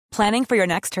Planning for your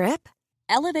next trip?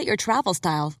 Elevate your travel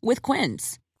style with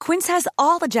Quince. Quince has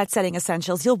all the jet-setting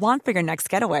essentials you'll want for your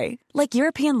next getaway, like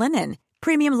European linen,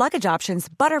 premium luggage options,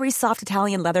 buttery soft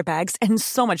Italian leather bags, and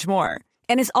so much more.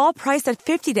 And is all priced at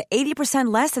 50 to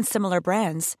 80% less than similar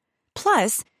brands.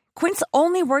 Plus, Quince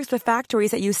only works with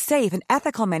factories that use safe and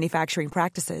ethical manufacturing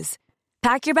practices.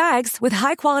 Pack your bags with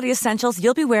high-quality essentials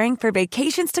you'll be wearing for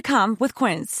vacations to come with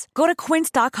Quince. Go to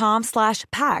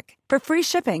quince.com/pack for free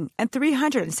shipping and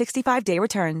 365-day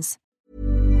returns.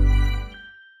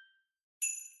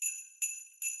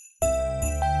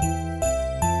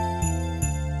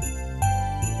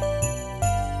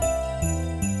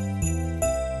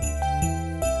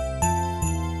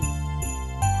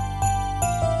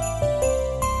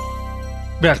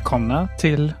 Välkomna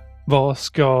till Vad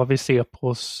ska vi se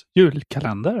på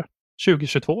julkalender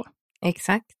 2022?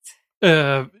 Exakt.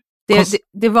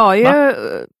 Det var ju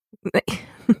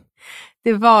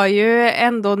det var ju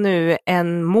ändå nu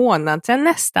en månad sedan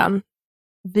nästan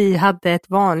vi hade ett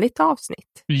vanligt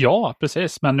avsnitt. Ja,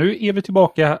 precis. Men nu är vi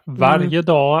tillbaka varje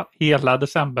dag hela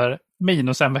december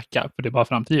minus en vecka, för det är bara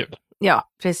fram till jul. Ja,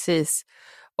 precis.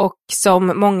 Och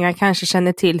som många kanske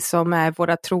känner till som är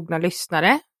våra trogna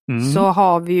lyssnare, så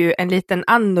har vi ju en liten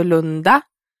annorlunda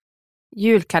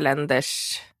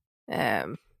julkalenders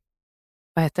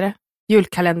vad heter det?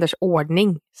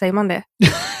 Julkalendersordning, säger man det?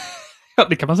 Ja,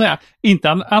 det kan man säga. Inte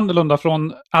annorlunda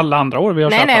från alla andra år vi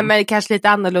har kört. Nej, men kanske lite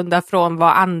annorlunda från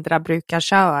vad andra brukar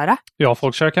köra. Ja,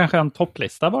 folk kör kanske en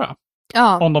topplista bara.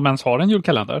 Ja. Om de ens har en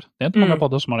julkalender. Det är inte många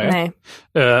poddar som har det.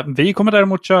 Nej. Vi kommer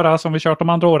däremot köra, som vi kört de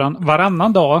andra åren,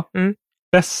 varannan dag.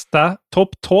 Bästa topp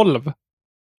 12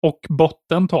 och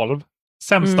botten 12.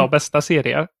 Sämsta och bästa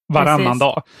serier varannan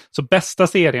dag. Så bästa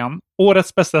serien,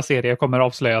 årets bästa serie kommer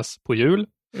avslöjas på jul.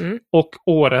 Och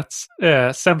årets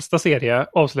sämsta serie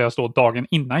avslöjas då dagen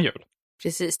innan jul.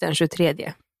 Precis, den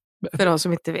 23. För de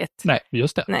som inte vet. Nej,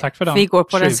 just det. Nej. Tack för den. Vi går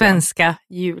på den svenska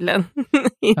julen,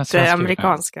 inte svenska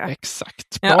amerikanska. Julen.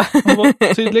 Exakt. Bra, jag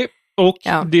var tydlig. Och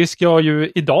det ska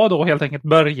ju idag då helt enkelt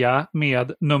börja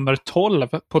med nummer 12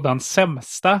 på den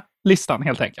sämsta listan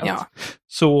helt enkelt. Ja.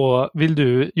 Så vill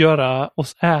du göra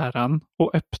oss äran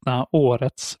och öppna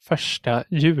årets första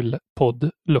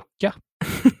julpoddlucka?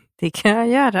 Det kan jag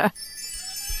göra.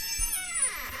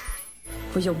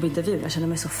 På jobbintervju, jag känner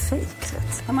mig så fejk.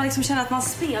 När man liksom känner att man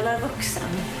spelar vuxen.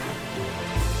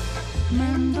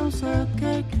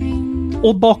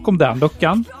 Och bakom den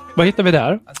luckan, vad hittar vi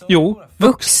där? Jo,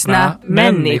 vuxna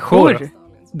människor.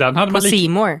 Den hade man på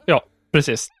C-more. Ja,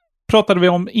 precis. Pratade vi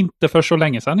om inte för så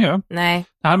länge sedan ju. Nej.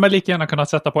 Den hade man lika gärna kunnat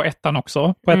sätta på ettan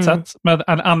också på ett sätt. Men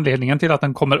anledningen till att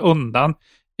den kommer undan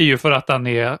är ju för att den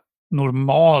är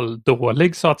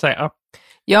normaldålig så att säga.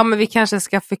 Ja, men vi kanske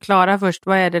ska förklara först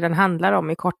vad är det den handlar om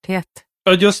i korthet.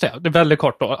 Ja, just det. Det är väldigt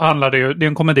kort då. Det är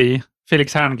en komedi,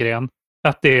 Felix Herngren.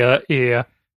 Att det är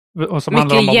som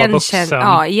handlar om att vara vuxen.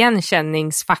 Ja,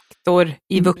 igenkänningsfaktor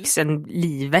i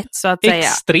vuxenlivet så att säga.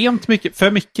 Extremt mycket,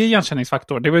 för mycket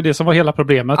igenkänningsfaktor. Det var ju det som var hela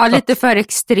problemet. Ja, lite för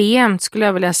extremt skulle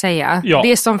jag vilja säga. Ja.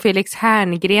 Det som Felix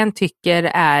Herngren tycker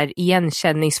är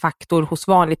igenkänningsfaktor hos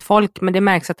vanligt folk, men det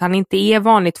märks att han inte är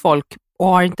vanligt folk och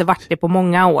har inte varit det på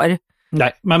många år.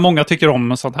 Nej, men många tycker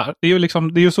om sånt här. Det är ju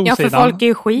liksom, det är ju solsidan. Ja, för folk är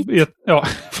ju skit. Ja,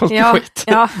 folk är skit.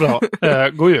 Ja. Bra.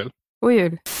 God jul. God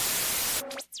jul.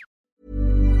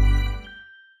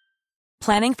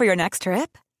 Planning for your next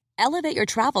trip? Elevate your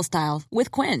travel style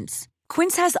with Quince.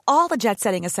 Quince has all the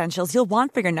jet-setting essentials you'll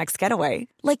want for your next getaway,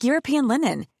 like European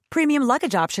linen, premium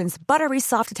luggage options, buttery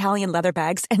soft Italian leather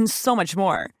bags, and so much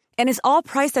more. And is all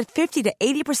priced at 50 to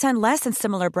 80% less than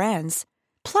similar brands.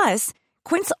 Plus,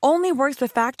 Quince only works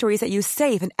with factories that use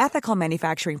safe and ethical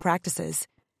manufacturing practices.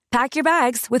 Pack your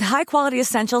bags with high-quality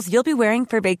essentials you'll be wearing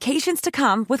for vacations to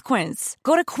come with Quince.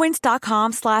 Go to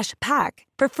quince.com/pack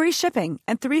for free shipping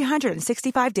and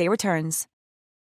 365-day returns.